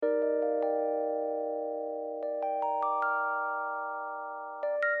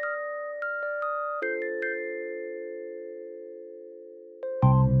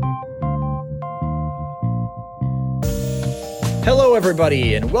Hello,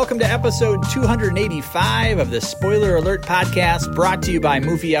 everybody, and welcome to episode 285 of the Spoiler Alert Podcast, brought to you by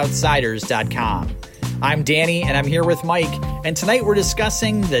MovieOutsiders.com. I'm Danny, and I'm here with Mike, and tonight we're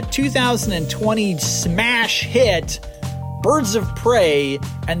discussing the 2020 smash hit Birds of Prey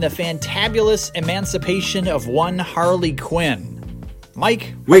and the fantabulous emancipation of one Harley Quinn.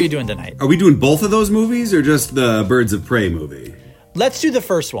 Mike, what are you doing tonight? Are we doing both of those movies or just the Birds of Prey movie? Let's do the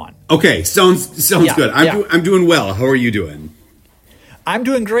first one. Okay, sounds good. I'm doing well. How are you doing? I'm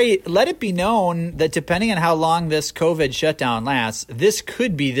doing great. Let it be known that depending on how long this COVID shutdown lasts, this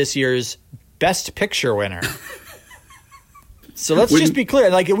could be this year's Best Picture winner. So let's just be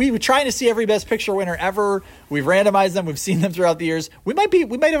clear. Like, we were trying to see every Best Picture winner ever. We've randomized them. We've seen them throughout the years. We might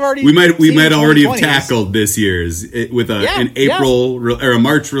have already have tackled this year's with an April or a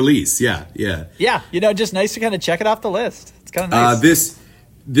March release. Yeah. Yeah. Just nice to kind of check it off the list. It's kind of nice.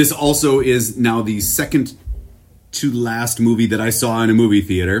 This also is now the second to last movie that I saw in a movie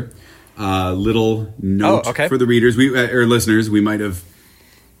theater. Little note for the readers, or listeners, we might have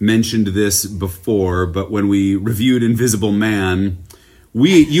mentioned this before, but when we reviewed Invisible Man,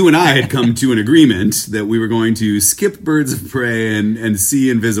 you and I had come to an agreement that we were going to skip Birds of Prey and see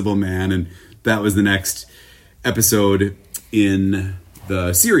Invisible Man, and that was the next episode in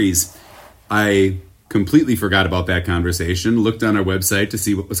the series. I completely forgot about that conversation, looked on our website to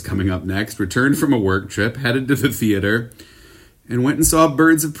see what was coming up next, returned from a work trip, headed to the theater, and went and saw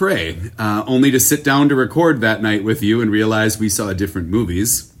Birds of Prey, only to sit down to record that night with you and realize we saw different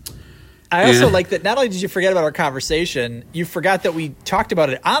movies. I also like that not only did you forget about our conversation, you forgot that we talked about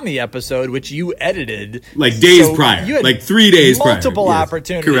it on the episode, which you edited. Like days prior. You had like 3 days prior. Multiple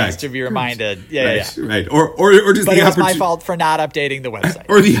opportunities to be reminded. Right. Or just but it was my fault for not updating the website.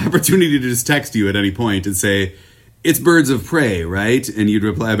 Or the opportunity to just text you at any point and say, it's Birds of Prey, right? And you'd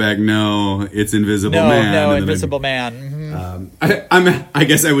reply back, no, it's Invisible Man. No, Invisible Man. Mm-hmm. I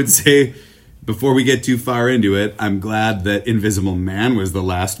guess I would say, before we get too far into it, I'm glad that Invisible Man was the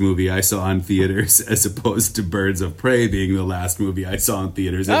last movie I saw in theaters, as opposed to Birds of Prey being the last movie I saw in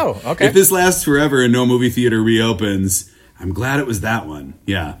theaters. If this lasts forever and no movie theater reopens, I'm glad it was that one.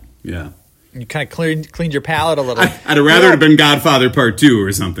 Yeah. You kind of cleaned your palate a little. I'd have rather have been Godfather Part 2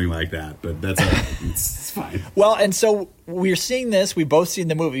 or something like that, but that's all right. It's fine. Well, and so we're seeing this. We both seen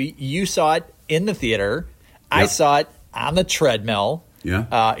the movie. You saw it in the theater. Yep. I saw it on the treadmill.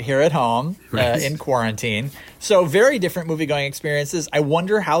 Yeah. Here at home, in quarantine. So very different movie-going experiences. I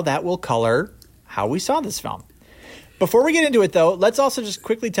wonder how that will color how we saw this film. Before we get into it, though, let's also just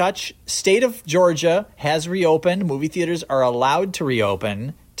quickly touch. State of Georgia has reopened. Movie theaters are allowed to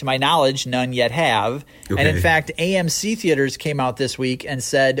reopen. To my knowledge, none yet have. Okay. And in fact, AMC Theaters came out this week and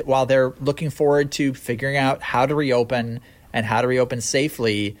said while they're looking forward to figuring out how to reopen and how to reopen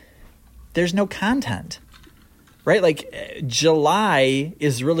safely, there's no content. Right? Like, July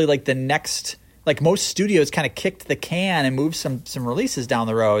is really like the next, like, most studios kind of kicked the can and moved some releases down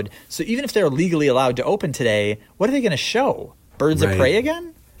the road. So even if they're legally allowed to open today, what are they going to show? Birds of Prey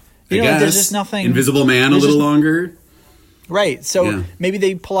again? There's just nothing. Invisible Man a little longer? Right. So maybe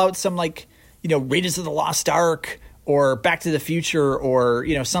they pull out some, like, Raiders of the Lost Ark or Back to the Future or,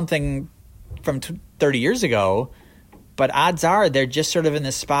 something from 30 years ago. But odds are they're just sort of in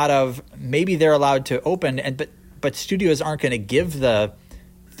this spot of maybe they're allowed to open, but studios aren't going to give the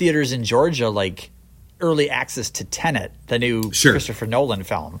theaters in Georgia like early access to Tenet, the new Christopher Nolan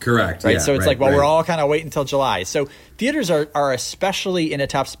film. Correct. Right. Yeah, so it's we're all kind of waiting until July. So theaters are especially in a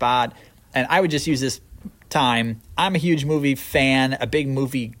tough spot. And I would just use this time. I'm a huge movie fan, a big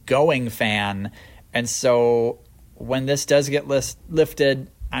movie going fan. And so when this does get lifted,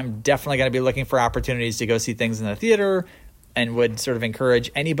 I'm definitely going to be looking for opportunities to go see things in the theater, and would sort of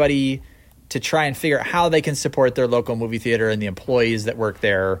encourage anybody to try and figure out how they can support their local movie theater and the employees that work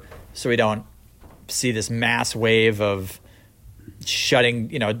there, so we don't see this mass wave of shutting,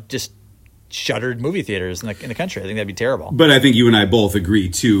 just shuttered movie theaters in the country. I think that'd be terrible. But I think you and I both agree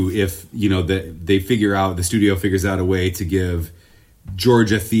too, if the studio figures out a way to give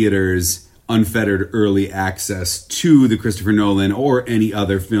Georgia theaters unfettered early access to the Christopher Nolan or any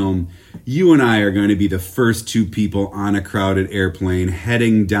other film, you and I are going to be the first two people on a crowded airplane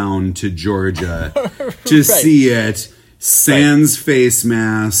heading down to Georgia to see it, sans face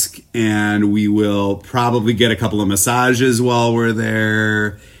mask, and we will probably get a couple of massages while we're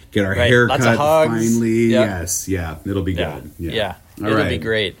there, get our hair cut finally. Yep. Yes, it'll be good. Yeah. It'll be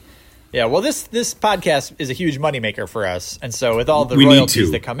great. Yeah, well, this podcast is a huge moneymaker for us, and so with all the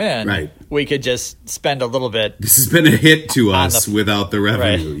royalties that come in, we could just spend a little bit. This has been a hit to us without the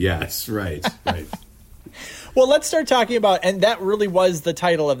revenue. Right. Yes, right. Well, let's start talking about, and that really was the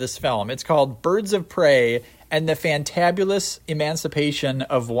title of this film. It's called Birds of Prey, and the Fantabulous Emancipation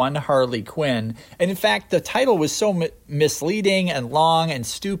of One Harley Quinn. And in fact, the title was so misleading and long and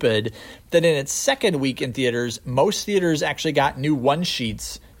stupid that in its second week in theaters, most theaters actually got new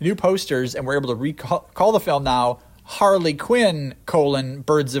one-sheets, new posters, and were able to call the film now Harley Quinn,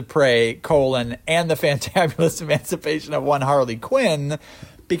 Birds of Prey, and the Fantabulous Emancipation of One Harley Quinn,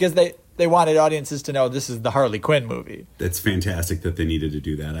 because they wanted audiences to know this is the Harley Quinn movie. That's fantastic that they needed to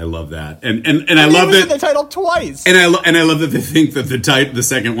do that. I love that, and I love that the title twice. And I love that they think that the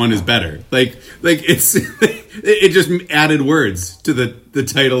second one is better. Like it's it just added words to the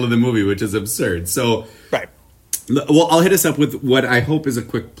title of the movie, which is absurd. So right. Well, I'll hit us up with what I hope is a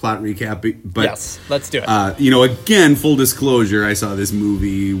quick plot recap. But yes, let's do it. Again, full disclosure, I saw this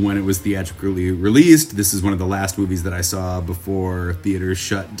movie when it was theatrically released. This is one of the last movies that I saw before theaters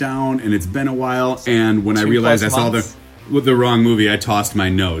shut down, and it's been a while. And when I realized I saw the wrong movie, I tossed my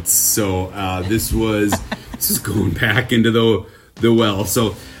notes. So this is going back into the well.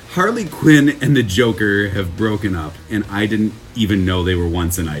 So Harley Quinn and the Joker have broken up, and I didn't even know they were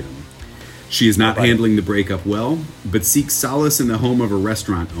once an item. She is not handling the breakup well, but seeks solace in the home of a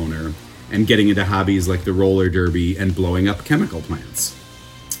restaurant owner and getting into hobbies like the roller derby and blowing up chemical plants.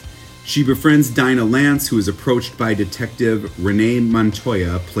 She befriends Dinah Lance, who is approached by Detective Renee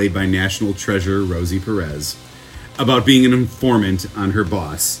Montoya, played by National Treasure Rosie Perez, about being an informant on her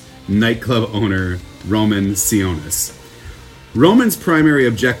boss, nightclub owner Roman Sionis. Roman's primary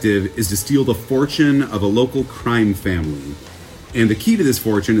objective is to steal the fortune of a local crime family, and the key to this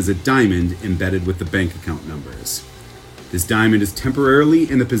fortune is a diamond embedded with the bank account numbers. This diamond is temporarily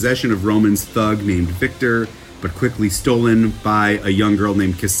in the possession of Roman's thug named Victor, but quickly stolen by a young girl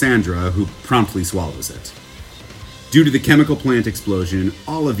named Cassandra, who promptly swallows it. Due to the chemical plant explosion,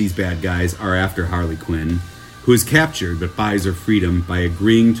 all of these bad guys are after Harley Quinn, who is captured but buys her freedom by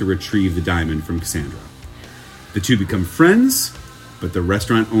agreeing to retrieve the diamond from Cassandra. The two become friends, but the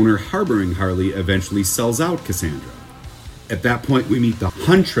restaurant owner harboring Harley eventually sells out Cassandra. At that point, we meet the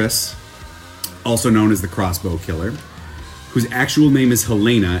Huntress, also known as the Crossbow Killer, whose actual name is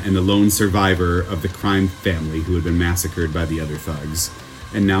Helena and the lone survivor of the crime family who had been massacred by the other thugs.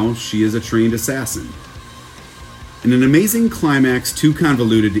 And now she is a trained assassin. In an amazing climax too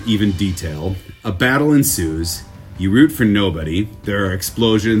convoluted to even detail, a battle ensues. You root for nobody. There are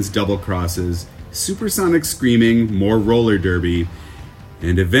explosions, double crosses, supersonic screaming, more roller derby,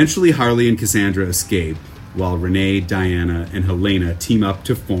 and eventually Harley and Cassandra escape, while Renee, Diana, and Helena team up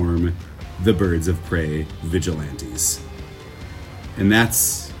to form the Birds of Prey Vigilantes. And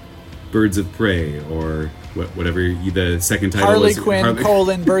that's Birds of Prey, or whatever the second title Harley was.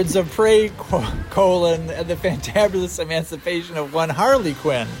 Quinn, Birds of Prey, and the Fantabulous Emancipation of One Harley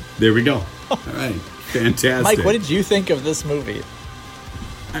Quinn. There we go. All right. Fantastic. Mike, what did you think of this movie?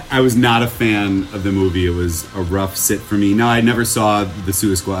 I was not a fan of the movie. It was a rough sit for me. Now, I never saw the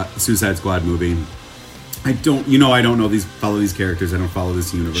Suicide Squad movie. I don't follow these characters. I don't follow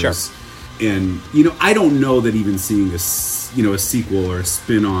this universe. Sure. And, I don't know that even seeing a sequel or a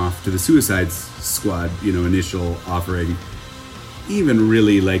spin-off to the Suicide Squad, initial offering even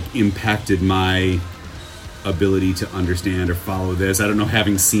really, impacted my ability to understand or follow this. I don't know,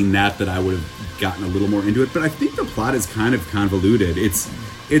 having seen that I would have gotten a little more into it. But I think the plot is kind of convoluted.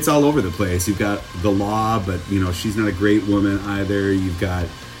 It's all over the place. You've got the law, but, she's not a great woman either. You've got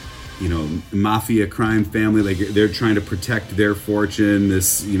mafia crime family, they're trying to protect their fortune,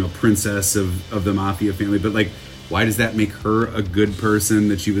 this, princess of the mafia family. But why does that make her a good person,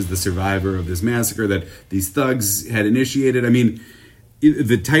 that she was the survivor of this massacre that these thugs had initiated? I mean,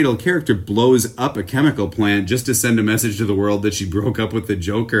 the title character blows up a chemical plant just to send a message to the world that she broke up with the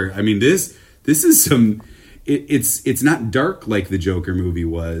Joker. I mean, this is some, it's not dark like the Joker movie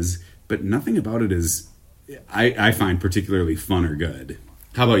was, but nothing about it is, I find particularly fun or good.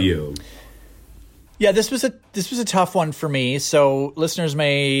 How about you? Yeah, this was a tough one for me. So listeners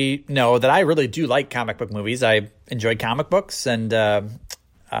may know that I really do like comic book movies. I enjoy comic books, and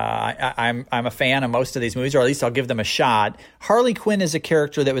I'm a fan of most of these movies, or at least I'll give them a shot. Harley Quinn is a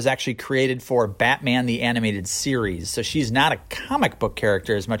character that was actually created for Batman the Animated Series, so she's not a comic book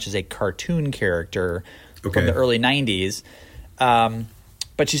character as much as a cartoon character from the early '90s.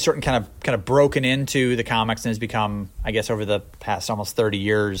 But she's certain kind of broken into the comics and has become, I guess, over the past almost 30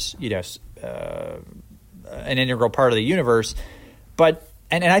 years, an integral part of the universe. But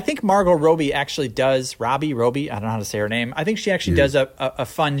and I think Margot Robbie actually does Robbie. I don't know how to say her name. I think she actually does a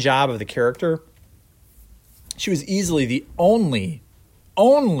fun job of the character. She was easily the only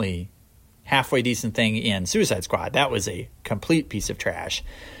halfway decent thing in Suicide Squad. That was a complete piece of trash.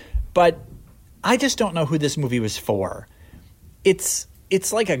 But I just don't know who this movie was for.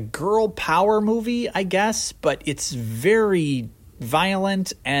 it's like a girl power movie, I guess, but it's very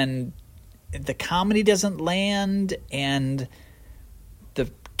violent and the comedy doesn't land and the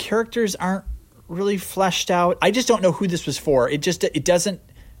characters aren't really fleshed out. I just don't know who this was for. It doesn't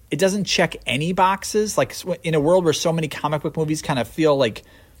check any boxes. Like in a world where so many comic book movies kind of feel like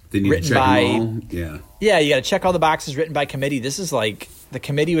they need written to check by them all. Yeah, you got to check all the boxes, written by committee. This is like the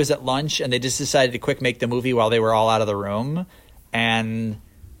committee was at lunch and they just decided to quick make the movie while they were all out of the room, and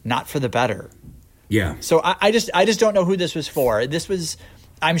not for the better. Yeah. So I just don't know who this was for. This was,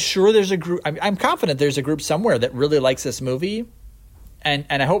 I'm sure there's a group. I'm confident there's a group somewhere that really likes this movie, and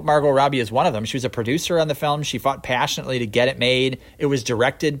I hope Margot Robbie is one of them. She was a producer on the film. She fought passionately to get it made. It was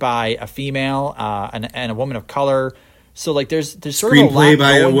directed by a female and a woman of color. So like there's sort of a lot screenplay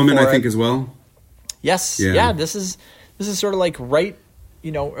by a woman, I think, it. as well. Yes. Yeah. This is sort of like sort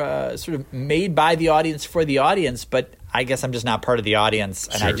of made by the audience for the audience, but I guess I'm just not part of the audience,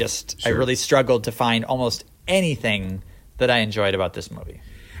 and I really struggled to find almost anything that I enjoyed about this movie.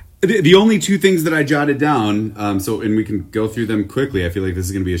 The only two things that I jotted down, and we can go through them quickly. I feel like this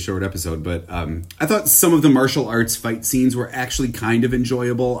is going to be a short episode, but I thought some of the martial arts fight scenes were actually kind of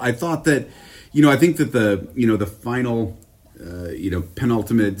enjoyable. I thought that, I think that the final,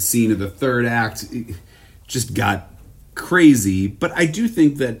 penultimate scene of the third act just got crazy. But I do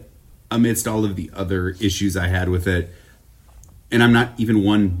think that amidst all of the other issues I had with it, and I'm not even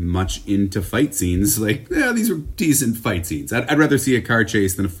one much into fight scenes. Like, yeah, these were decent fight scenes. I'd rather see a car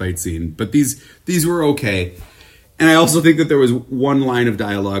chase than a fight scene. But these were okay. And I also think that there was one line of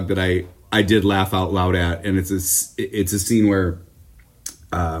dialogue that I did laugh out loud at, and it's a scene where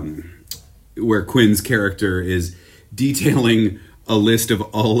Quinn's character is detailing a list of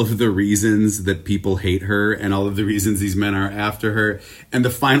all of the reasons that people hate her and all of the reasons these men are after her. And the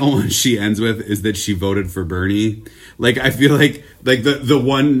final one she ends with is that she voted for Bernie. Like, I feel like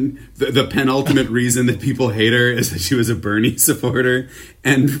the penultimate reason that people hate her is that she was a Bernie supporter.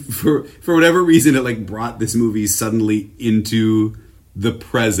 And for whatever reason, it like brought this movie suddenly into the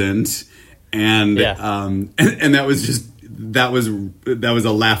present. And, and that was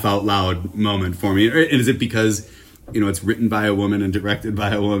a laugh out loud moment for me. And is it because, it's written by a woman and directed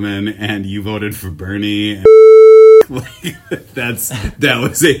by a woman, and you voted for Bernie? And that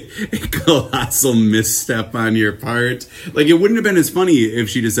was a colossal misstep on your part. Like, it wouldn't have been as funny if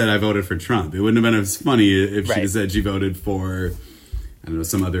she just said, I voted for Trump. It wouldn't have been as funny if she just said she voted for, I don't know,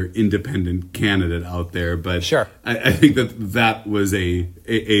 some other independent candidate out there. But sure. I think that was a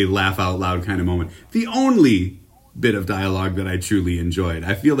laugh out loud kind of moment. The only bit of dialogue that I truly enjoyed,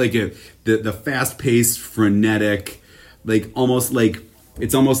 I feel like the fast paced, frenetic, like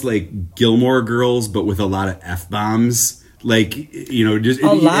it's almost like Gilmore Girls, but with a lot of F-bombs. Like, just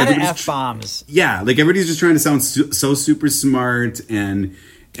a lot of F-bombs. Yeah, like everybody's just trying to sound so super smart and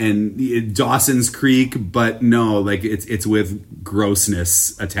Dawson's Creek, but no, like it's with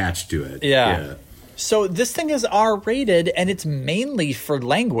grossness attached to it. Yeah. So this thing is R-rated, and it's mainly for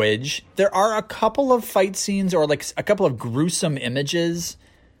language. There are a couple of fight scenes or like a couple of gruesome images,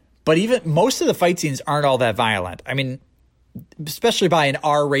 but even most of the fight scenes aren't all that violent. I mean, especially by an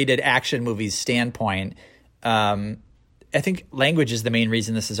R-rated action movie's standpoint, I think language is the main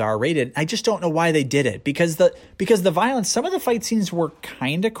reason this is R-rated. I just don't know why they did it, because the violence, some of the fight scenes were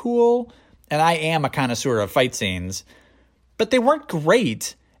kind of cool, and I am a connoisseur of fight scenes, but they weren't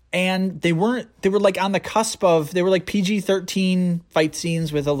great. And they were like on the cusp of, they were like PG-13 fight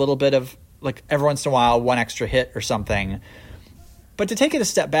scenes with a little bit of like every once in a while one extra hit or something. But to take it a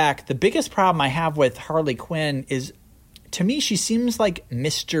step back, the biggest problem I have with Harley Quinn is, to me, she seems like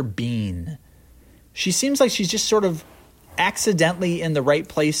Mr. Bean. She seems like she's just sort of accidentally in the right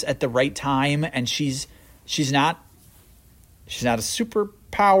place at the right time, and she's not a super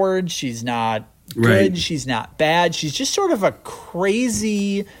powered, she's not good, right. She's not bad. She's just sort of a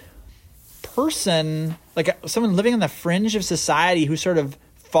crazy person, like someone living on the fringe of society who sort of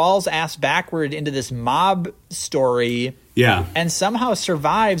falls ass backward into this mob story. Yeah. And somehow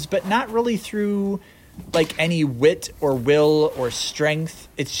survives, but not really through like any wit or will or strength.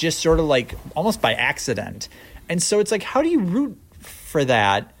 It's just sort of like almost by accident. And so it's like, how do you root for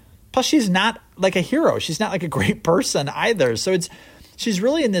that? Plus, she's not like a hero. She's not like a great person either. So she's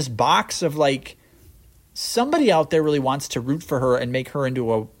really in this box of like, somebody out there really wants to root for her and make her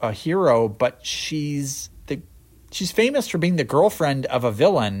into a hero, but she's famous for being the girlfriend of a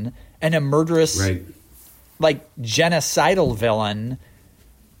villain and a murderous, right, like genocidal villain.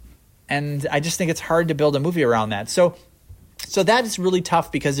 And I just think it's hard to build a movie around that. So that is really tough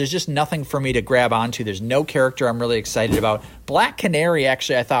because there's just nothing for me to grab onto. There's no character I'm really excited about. Black Canary,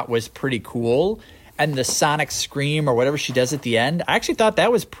 actually, I thought was pretty cool. and the sonic scream or whatever she does at the end. I actually thought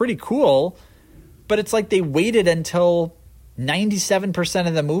that was pretty cool, but it's like they waited until 97%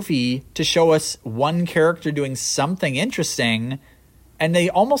 of the movie to show us one character doing something interesting, and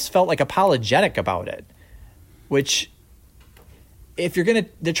they almost felt like apologetic about it, which if you're going to,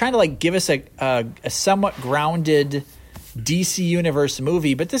 they're trying to like give us a somewhat grounded DC Universe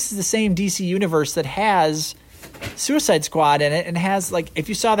movie, but this is the same DC Universe that has Suicide Squad in it and has like, if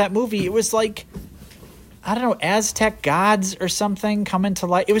you saw that movie, it was like, I don't know, Aztec gods or something coming to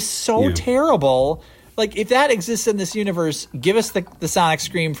life. It was so terrible. Like, if that exists in this universe, give us the sonic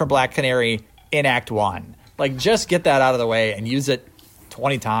scream from Black Canary in Act 1. Like, just get that out of the way and use it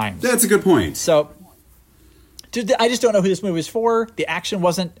 20 times. That's a good point. So, dude, I just don't know who this movie was for. The action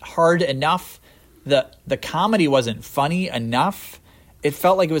wasn't hard enough. The comedy wasn't funny enough. It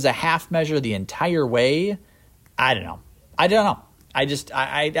felt like it was a half measure the entire way. I don't know.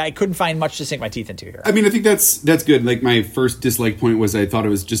 I couldn't find much to sink my teeth into here. I mean, I think that's good. Like, my first dislike point was I thought it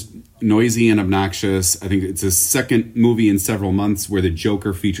was just noisy and obnoxious. I think it's the second movie in several months where the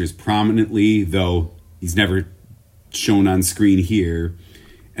Joker features prominently, though he's never shown on screen here.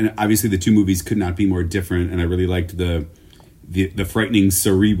 And obviously the two movies could not be more different, and I really liked the frightening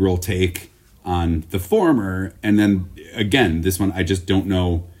cerebral take on the former. And then, again, this one, I just don't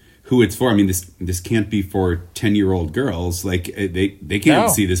know who it's for. I mean, this can't be for 10-year-old girls. Like, they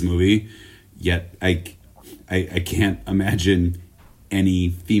can't see this movie. Yet I can't imagine any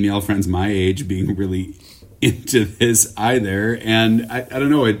female friends my age being really into this either. And I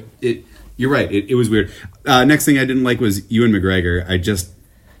don't know. You're right. It was weird. Next thing I didn't like was Ewan McGregor.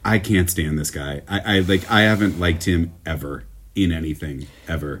 I can't stand this guy. I haven't liked him ever in anything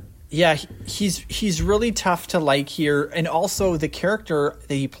ever. Yeah, he's really tough to like here, and also the character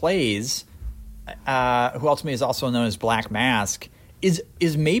that he plays, who ultimately is also known as Black Mask, is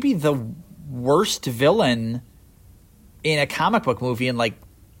maybe the worst villain in a comic book movie in like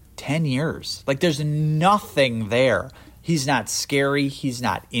 10 years. Like, there's nothing there. He's not scary. He's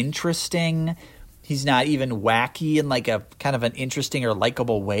not interesting. He's not even wacky in like a kind of an interesting or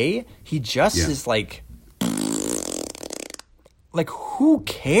likable way. He just is like who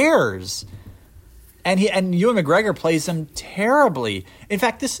cares? And Ewan McGregor plays him terribly. In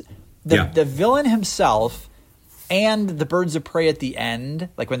fact, the villain himself and the Birds of Prey at the end,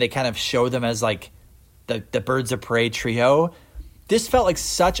 like when they kind of show them as like the Birds of Prey trio, this felt like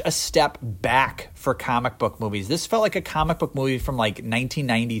such a step back for comic book movies. This felt like a comic book movie from like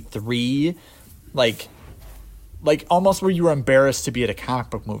 1993, like almost where you were embarrassed to be at a comic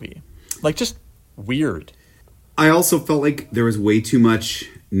book movie. Like, just weird. I also felt like there was way too much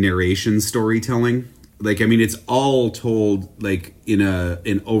narration storytelling. Like, I mean, it's all told like in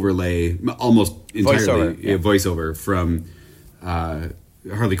an overlay, almost entirely voiceover from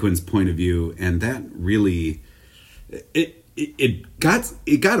Harley Quinn's point of view, and that really it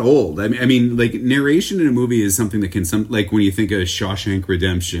got old. I mean, like, narration in a movie is something that can like when you think of Shawshank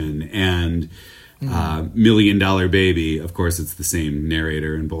Redemption and $1 Million Baby. Of course, it's the same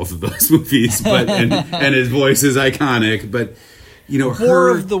narrator in both of those movies, but and his voice is iconic. But you know, War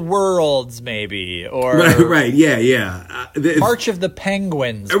of the Worlds, maybe, or right, yeah. March of the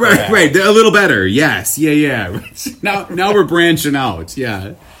Penguins, right. A little better, yes, yeah. Now we're branching out,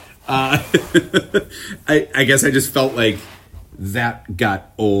 yeah. I guess I just felt like that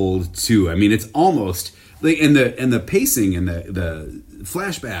got old too. I mean, it's almost like and the pacing and the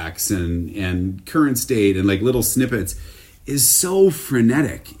flashbacks and current state and like little snippets is so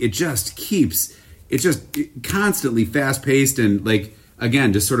frenetic. It's just constantly fast paced and like,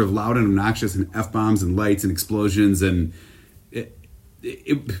 again, just sort of loud and obnoxious and F-bombs and lights and explosions, and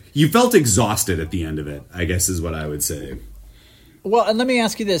you felt exhausted at the end of it, I guess is what I would say. Well, and let me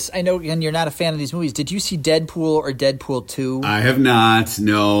ask you this. I know, again, you're not a fan of these movies. Did you see Deadpool or Deadpool 2? I have not,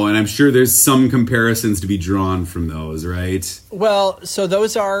 no. And I'm sure there's some comparisons to be drawn from those, right? Well, so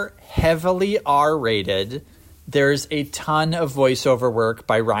those are heavily R-rated. There's a ton of voiceover work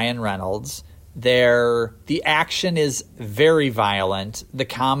by Ryan Reynolds. The action is very violent. The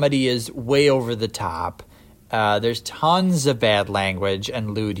comedy is way over the top. There's tons of bad language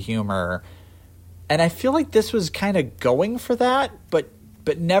and lewd humor. And I feel like this was kind of going for that, but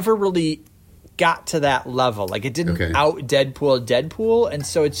never really got to that level. Like, it didn't out Deadpool, and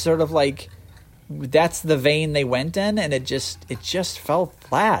so it's sort of like that's the vein they went in, and it just fell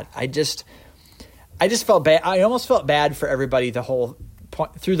flat. I just felt bad. I almost felt bad for everybody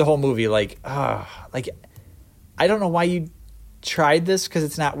through the whole movie. Like I don't know why you tried this because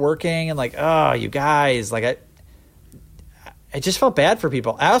it's not working, and like, you guys, like I just felt bad for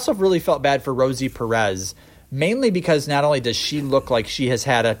people. I also really felt bad for Rosie Perez, mainly because not only does she look like she has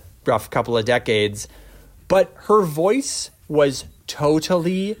had a rough couple of decades. But her voice was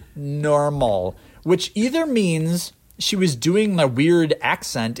totally normal, which either means she was doing a weird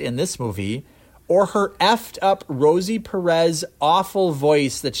accent in this movie, or her effed up Rosie Perez awful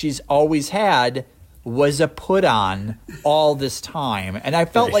voice that she's always had was a put on all this time. And I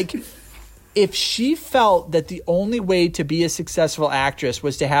felt like if she felt that the only way to be a successful actress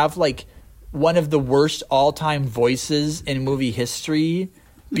was to have like one of the worst all-time voices in movie history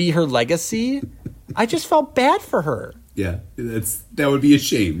be her legacy, I just felt bad for her. Yeah, that would be a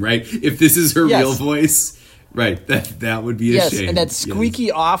shame, right? If this is her real voice, right, that would be a shame. Yes, and that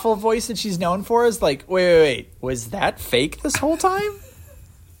squeaky, awful voice that she's known for is like, wait, was that fake this whole time?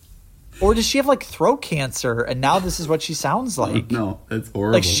 Or does she have like throat cancer and now this is what she sounds like? No, that's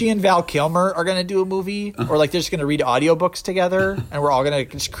horrible. Like she and Val Kilmer are going to do a movie, or like they're just going to read audiobooks together and we're all going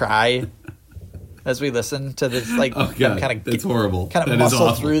to just cry as we listen to this, like, oh God, kind of, that's horrible. Kind of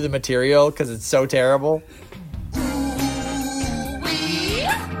muscle through the material because it's so terrible.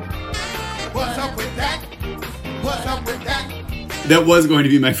 What's up with that? What's up with that? That was going to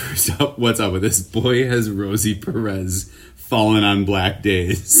be my first up. What's up with this? Boy, has Rosie Perez fallen on black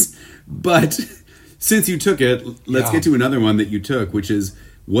days. But since you took it, let's get to another one that you took, which is,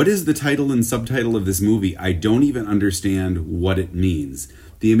 what is the title and subtitle of this movie? I don't even understand what it means.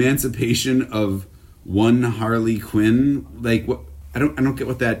 The Emancipation of One Harley Quinn? Like, what? I don't get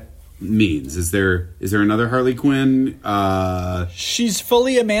what that means. Is there another Harley Quinn? She's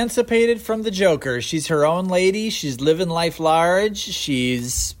fully emancipated from the Joker. She's her own lady. She's living life large.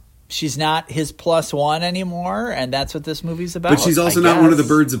 She's not his plus one anymore, and that's what this movie's about. But she's also not one of the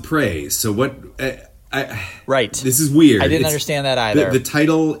birds of prey. So what? Right. This is weird. I didn't understand that either. The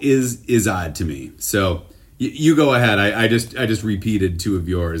title is odd to me. So you go ahead. I just repeated two of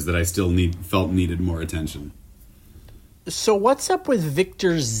yours that I still felt needed more attention. So what's up with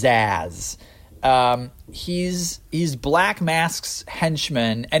Victor Zsasz? He's Black Mask's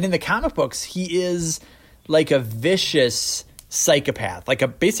henchman, and in the comic books, he is like a vicious psychopath,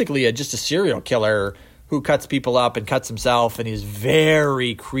 like basically just a serial killer who cuts people up and cuts himself, and he's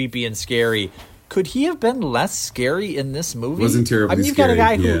very creepy and scary. Could he have been less scary in this movie? Wasn't terribly you've scary.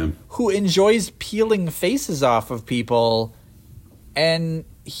 got a guy who enjoys peeling faces off of people, and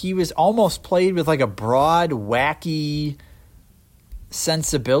he was almost played with like a broad, wacky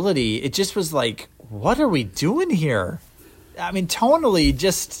sensibility. It just was like, what are we doing here? I mean, tonally,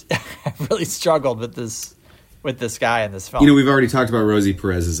 just I really struggled with this guy in this film. You know, we've already talked about Rosie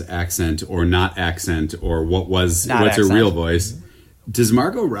Perez's accent or not accent, or what's her real voice. Does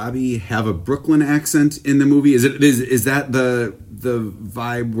Margot Robbie have a Brooklyn accent in the movie? Is that the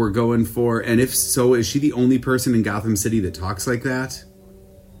vibe we're going for? And if so, is she the only person in Gotham City that talks like that?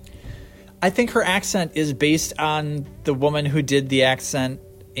 I think her accent is based on the woman who did the accent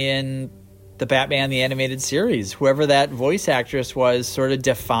in the Batman the Animated Series. Whoever that voice actress was sort of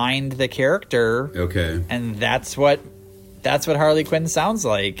defined the character. Okay. And that's what Harley Quinn sounds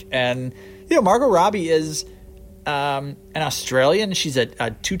like. And, you know, Margot Robbie is an Australian. She's a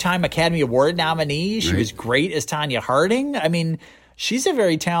two-time Academy Award nominee. She was great as Tanya Harding. I mean, she's a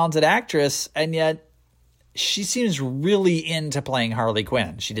very talented actress, and yet she seems really into playing Harley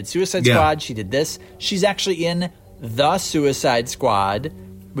Quinn. She did Suicide Squad. She did this. She's actually in The Suicide Squad,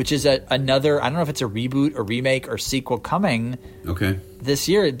 which is another, I don't know if it's a reboot or remake or sequel coming this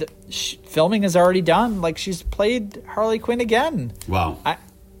year. Filming is already done. Like, she's played Harley Quinn again. Wow.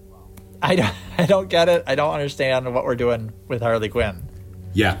 I don't get it. I don't understand what we're doing with Harley Quinn.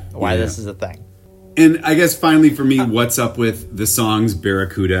 Yeah. Why this is a thing. And I guess finally for me, what's up with the songs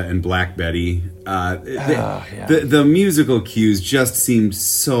Barracuda and Black Betty? The musical cues just seemed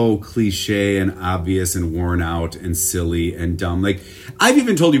so cliche and obvious and worn out and silly and dumb. Like, I've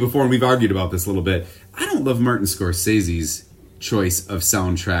even told you before, and we've argued about this a little bit, I don't love Martin Scorsese's choice of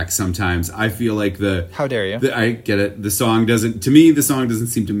soundtrack sometimes. I feel like How dare you? I get it. The song doesn't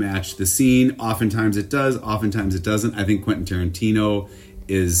seem to match the scene. Oftentimes it does, oftentimes it doesn't. I think Quentin Tarantino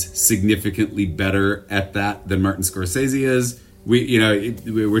is significantly better at that than Martin Scorsese is.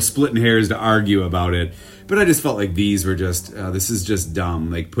 We're splitting hairs to argue about it, but I just felt like these were just this is just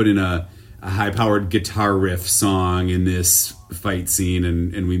dumb. Like, put in a high-powered guitar riff song in this fight scene,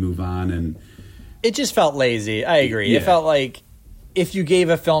 and we move on. And it just felt lazy. I agree. It felt like if you gave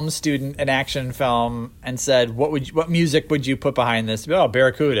a film student an action film and said, what music would you put behind this? Oh,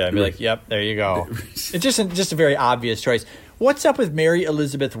 Barracuda. I'd be like, yep, there you go. It's just a very obvious choice. What's up with Mary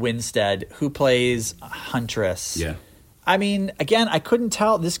Elizabeth Winstead, who plays Huntress? Yeah. I mean, again, I couldn't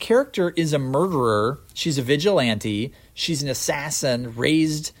tell. This character is a murderer. She's a vigilante. She's an assassin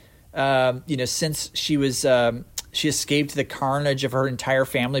raised, since she was She escaped the carnage of her entire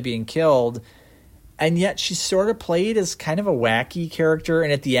family being killed. And yet she's sort of played as kind of a wacky character.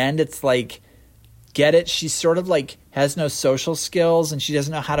 And at the end, it's like, get it? She's sort of like has no social skills and she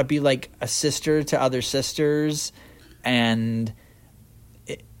doesn't know how to be like a sister to other sisters. And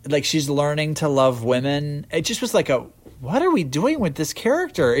like she's learning to love women. It just was like what are we doing with this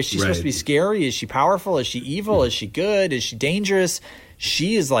character? Is she supposed to be scary? Is she powerful? Is she evil? Is she good? Is she dangerous?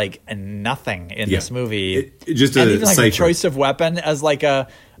 She is like nothing in this movie. Just and even like a choice of weapon as like a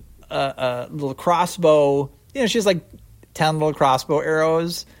little crossbow. You know, she has like 10 little crossbow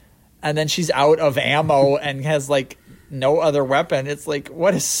arrows, and then she's out of ammo and has like no other weapon. It's like,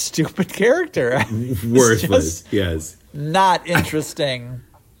 what a stupid character. Worthless. Yes. Not interesting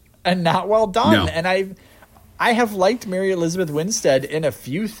and not well done. No. And I have liked Mary Elizabeth Winstead in a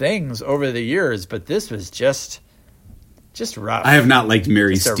few things over the years, but this was just rough. I have not liked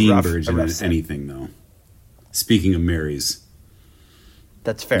Mary Steenburgen in anything, though. Speaking of Marys.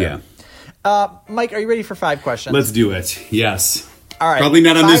 That's fair. Yeah. Mike, are you ready for 5 questions? Let's do it. Yes. All right. Probably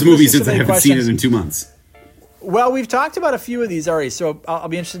not on this movie since I haven't seen it in 2 months. Well, we've talked about a few of these already, so I'll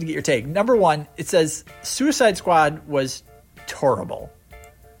be interested to get your take. Number 1, it says Suicide Squad was terrible.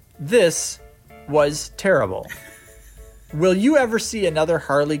 This was terrible. Will you ever see another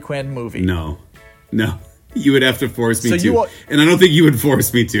Harley Quinn movie? No. You would have to force me to. And I don't think you would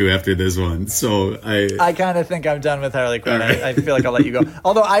force me to after this one. So I kind of think I'm done with Harley Quinn. Right. I feel like I'll let you go.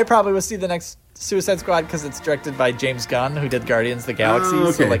 Although I probably will see the next Suicide Squad because it's directed by James Gunn, who did Guardians of the Galaxy.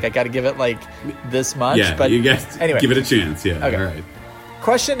 Okay. So like I got to give it like this much. Yeah, but you anyway, give it a chance. Yeah. Okay. All right.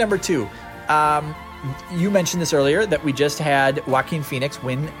 Question number 2. You mentioned this earlier that we just had Joaquin Phoenix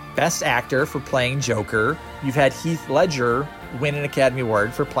win Best Actor for playing Joker. You've had Heath Ledger win an Academy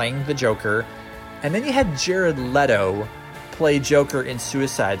Award for playing the Joker. And then you had Jared Leto play Joker in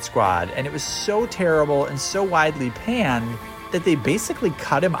Suicide Squad. And it was so terrible and so widely panned that they basically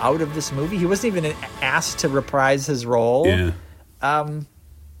cut him out of this movie. He wasn't even asked to reprise his role. Yeah.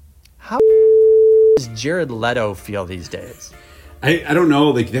 How does Jared Leto feel these days? I don't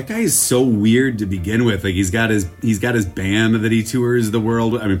know. Like, that guy is so weird to begin with. Like, he's got his band that he tours the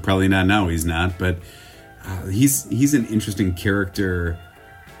world. I mean, probably not now. He's not, but he's an interesting character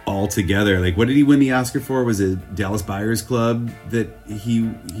altogether. Like, what did he win the Oscar for? Was it Dallas Buyers Club that he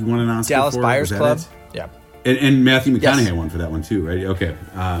won an Oscar Dallas for? Buyers Club? Yeah. And Matthew McConaughey won for that one too, right? Okay.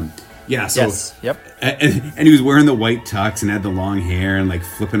 Yeah. So. Yes. Yep. And he was wearing the white tux and had the long hair and like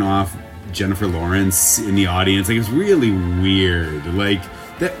flipping off Jennifer Lawrence in the audience. Like, it was really weird. Like,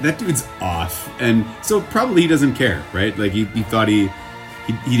 that dude's off. And so probably he doesn't care, right? Like, he thought he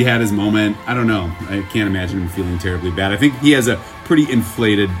had his moment. I don't know. I can't imagine him feeling terribly bad. I think he has a pretty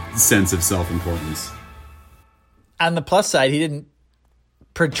inflated sense of self-importance. On the plus side, he didn't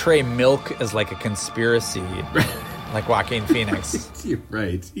portray milk as like a conspiracy like Joaquin Phoenix. You're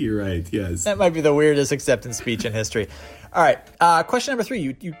right, yes. That might be the weirdest acceptance speech in history. All right, question number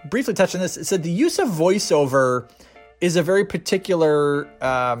 3. You briefly touched on this. It said the use of voiceover is a very particular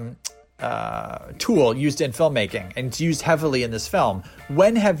tool used in filmmaking, and it's used heavily in this film.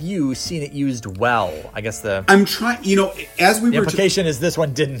 When have you seen it used well? I guess I'm trying, as we the were... implication is this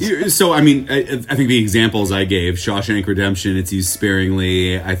one didn't. So, I mean, I think the examples I gave, Shawshank Redemption, it's used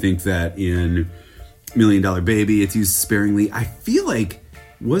sparingly. I think that in $1 Million Baby, it's used sparingly. I feel like,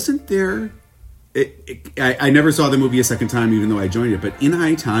 wasn't there... I never saw the movie a second time, even though I joined it, but in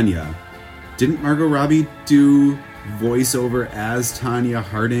I, Tonya, didn't Margot Robbie do voiceover as Tonya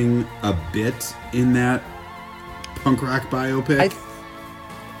Harding a bit in that punk rock biopic?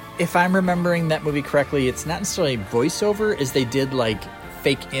 If I'm remembering that movie correctly, it's not necessarily voiceover, as they did like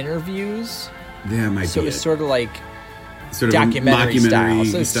fake interviews. Yeah, might so be. So it's sort of like sort documentary of style.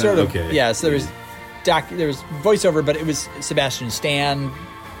 So it's sort of okay. Yeah. So there was voiceover, but it was Sebastian Stan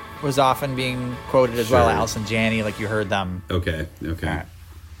was often being quoted as well. Allison Janney, like you heard them. Okay.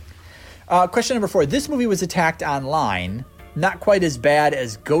 All right. Question number 4. This movie was attacked online. Not quite as bad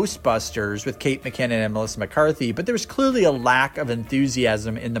as Ghostbusters with Kate McKinnon and Melissa McCarthy, but there was clearly a lack of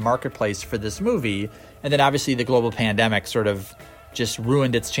enthusiasm in the marketplace for this movie. And then obviously the global pandemic sort of just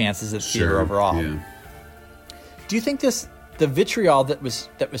ruined its chances at theater overall. Yeah. Do you think the vitriol that was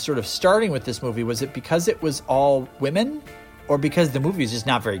sort of starting with this movie, was it because it was all women, or because the movie is just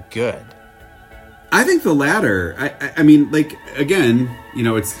not very good? I think the latter. I mean, like, again,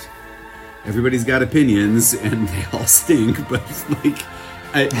 it's everybody's got opinions and they all stink, but like,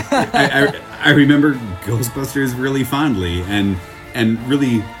 I remember Ghostbusters really fondly and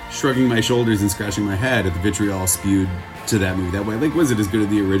really shrugging my shoulders and scratching my head at the vitriol spewed to that movie that way. Like, was it as good as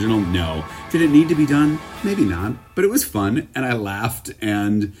the original? No. Did it need to be done? Maybe not. But it was fun, and I laughed,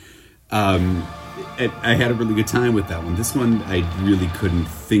 and I had a really good time with that one. This one, I really couldn't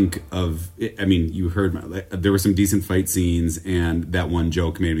think of. I mean, you heard there were some decent fight scenes, and that one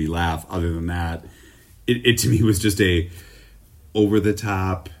joke made me laugh. Other than that, it to me was just a over the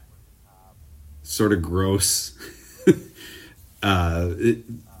top, sort of gross,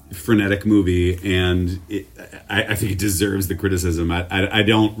 frenetic movie, and I think it deserves the criticism. I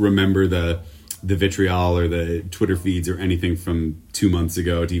don't remember the vitriol or the Twitter feeds or anything from 2 months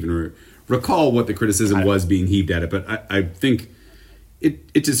ago to even recall what the criticism was being heaped at it, but I think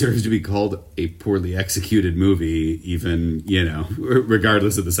it deserves to be called a poorly executed movie, even,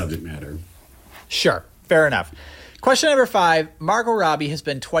 regardless of the subject matter. Sure, fair enough. Question number 5. Margot Robbie has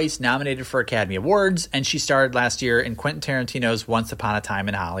been twice nominated for Academy Awards, and she starred last year in Quentin Tarantino's Once Upon a Time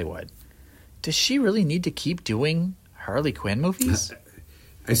in Hollywood. Does she really need to keep doing Harley Quinn movies?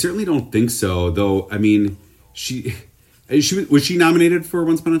 I certainly don't think so, though. I mean, was she nominated for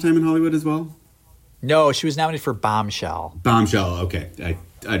Once Upon a Time in Hollywood as well? No, she was nominated for Bombshell. Bombshell, okay.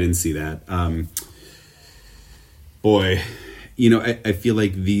 I didn't see that. Boy, I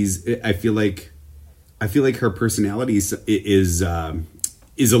feel like her personality is a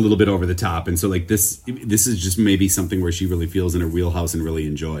little bit over the top, and so like this is just maybe something where she really feels in her wheelhouse and really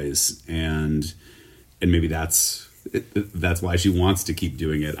enjoys, and maybe that's why she wants to keep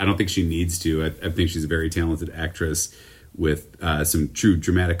doing it. I don't think she needs to. I think she's a very talented actress with some true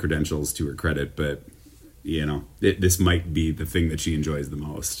dramatic credentials to her credit, but this might be the thing that she enjoys the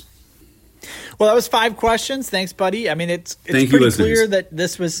most. Well, that was 5 questions. Thanks, buddy. I mean, it's pretty clear that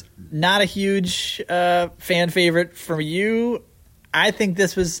this was not a huge fan favorite for you. I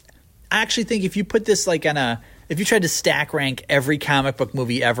actually think if you put this if you tried to stack rank every comic book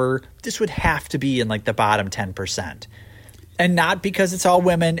movie ever, this would have to be in like the bottom 10%. And not because it's all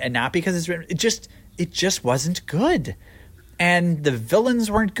women, and not because it's written. It just wasn't good. And the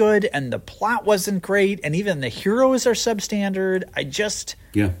villains weren't good, and the plot wasn't great, and even the heroes are substandard. I just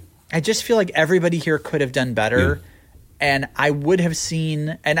feel like everybody here could have done better. Yeah. And I would have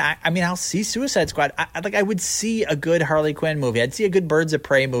seen, and I mean, I'll see Suicide Squad. I would see a good Harley Quinn movie. I'd see a good Birds of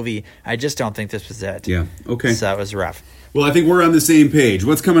Prey movie. I just don't think this was it. Yeah, okay. So that was rough. Well, I think we're on the same page.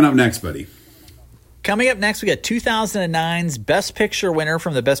 What's coming up next, buddy? Coming up next, we got 2009's Best Picture winner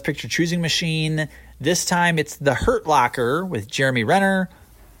from the Best Picture Choosing Machine. This time it's The Hurt Locker with Jeremy Renner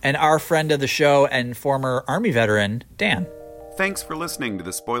and our friend of the show and former Army veteran, Dan. Thanks for listening to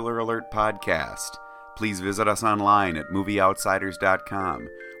the Spoiler Alert podcast. Please visit us online at movieoutsiders.com,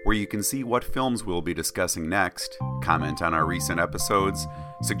 where you can see what films we'll be discussing next, comment on our recent episodes,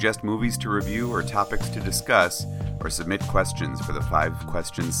 suggest movies to review or topics to discuss, or submit questions for the 5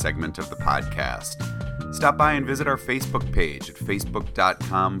 questions segment of the podcast. Stop by and visit our Facebook page at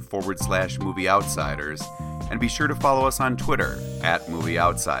facebook.com/movieoutsiders, and be sure to follow us on Twitter at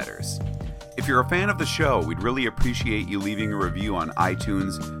movieoutsiders. If you're a fan of the show, we'd really appreciate you leaving a review on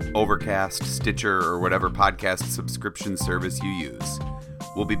iTunes, Overcast, Stitcher, or whatever podcast subscription service you use.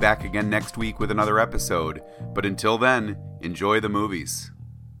 We'll be back again next week with another episode, but until then, enjoy the movies.